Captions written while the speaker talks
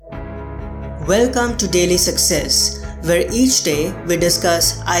Welcome to Daily Success, where each day we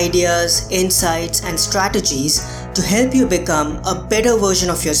discuss ideas, insights, and strategies to help you become a better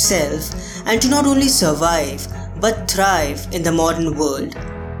version of yourself and to not only survive but thrive in the modern world.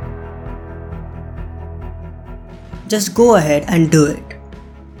 Just go ahead and do it.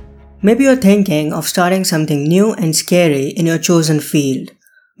 Maybe you're thinking of starting something new and scary in your chosen field.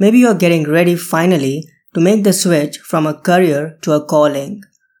 Maybe you're getting ready finally to make the switch from a career to a calling.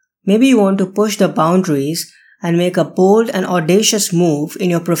 Maybe you want to push the boundaries and make a bold and audacious move in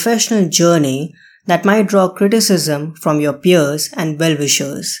your professional journey that might draw criticism from your peers and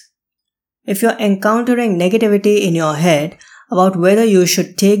well-wishers. If you're encountering negativity in your head about whether you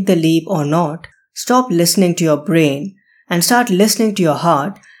should take the leap or not, stop listening to your brain and start listening to your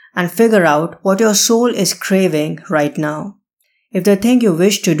heart and figure out what your soul is craving right now. If the thing you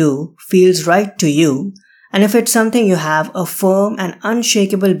wish to do feels right to you, and if it's something you have a firm and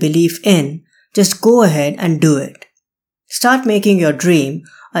unshakable belief in, just go ahead and do it. Start making your dream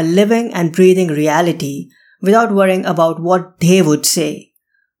a living and breathing reality without worrying about what they would say.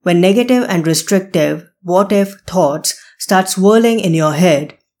 When negative and restrictive what-if thoughts start swirling in your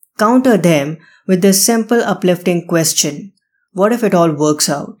head, counter them with this simple uplifting question: what if it all works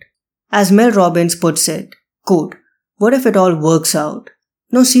out? As Mel Robbins puts it, quote, "What if it all works out?"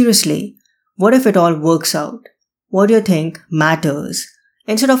 No, seriously. What if it all works out? What do you think matters?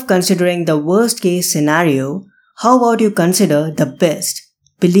 Instead of considering the worst case scenario, how about you consider the best?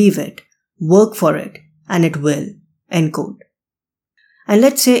 Believe it, work for it, and it will. End quote. And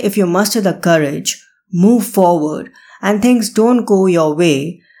let's say if you muster the courage, move forward, and things don't go your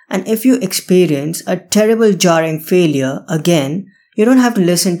way, and if you experience a terrible jarring failure again, you don't have to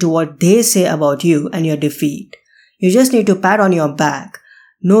listen to what they say about you and your defeat. You just need to pat on your back,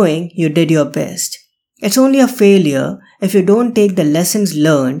 knowing you did your best. It's only a failure if you don't take the lessons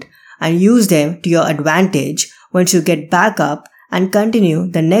learned and use them to your advantage once you get back up and continue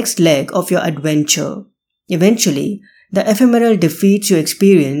the next leg of your adventure. Eventually, the ephemeral defeats you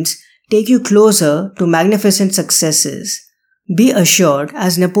experience take you closer to magnificent successes. Be assured,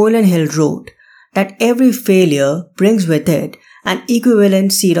 as Napoleon Hill wrote, that every failure brings with it an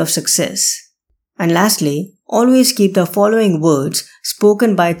equivalent seed of success. And lastly, always keep the following words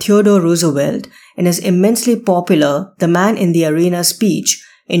spoken by Theodore Roosevelt in his immensely popular The Man in the Arena speech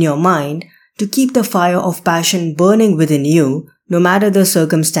in your mind to keep the fire of passion burning within you no matter the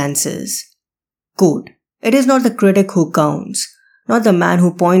circumstances. Quote, "It is not the critic who counts, not the man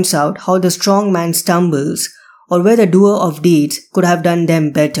who points out how the strong man stumbles or where the doer of deeds could have done them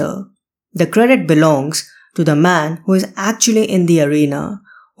better. The credit belongs to the man who is actually in the arena,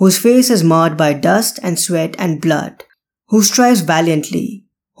 whose face is marred by dust and sweat and blood, who strives valiantly,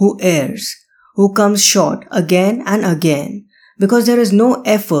 who errs, who comes short again and again, because there is no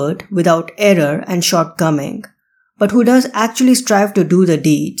effort without error and shortcoming, but who does actually strive to do the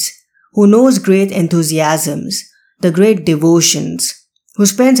deeds, who knows great enthusiasms, the great devotions, who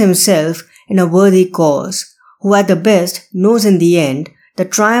spends himself in a worthy cause, who at the best knows in the end the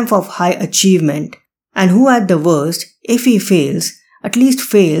triumph of high achievement, and who at the worst, if he fails, at least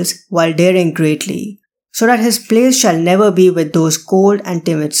fails while daring greatly, so that his place shall never be with those cold and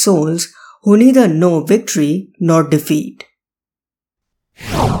timid souls who neither know victory nor defeat."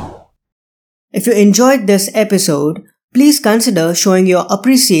 If you enjoyed this episode, please consider showing your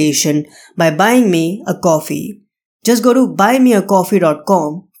appreciation by buying me a coffee. Just go to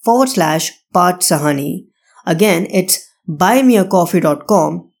buymeacoffee.com/Parth Sahani. Again, it's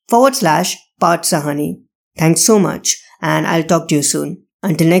buymeacoffee.com/Parth Sahani. Thanks so much, and I'll talk to you soon.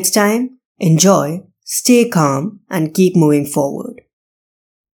 Until next time, enjoy, stay calm, and keep moving forward.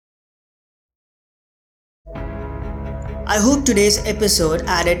 I hope today's episode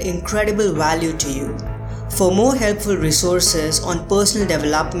added incredible value to you. For more helpful resources on personal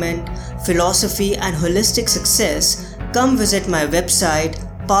development, philosophy, and holistic success, come visit my website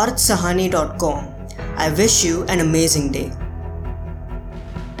parthsahani.com. I wish you an amazing day.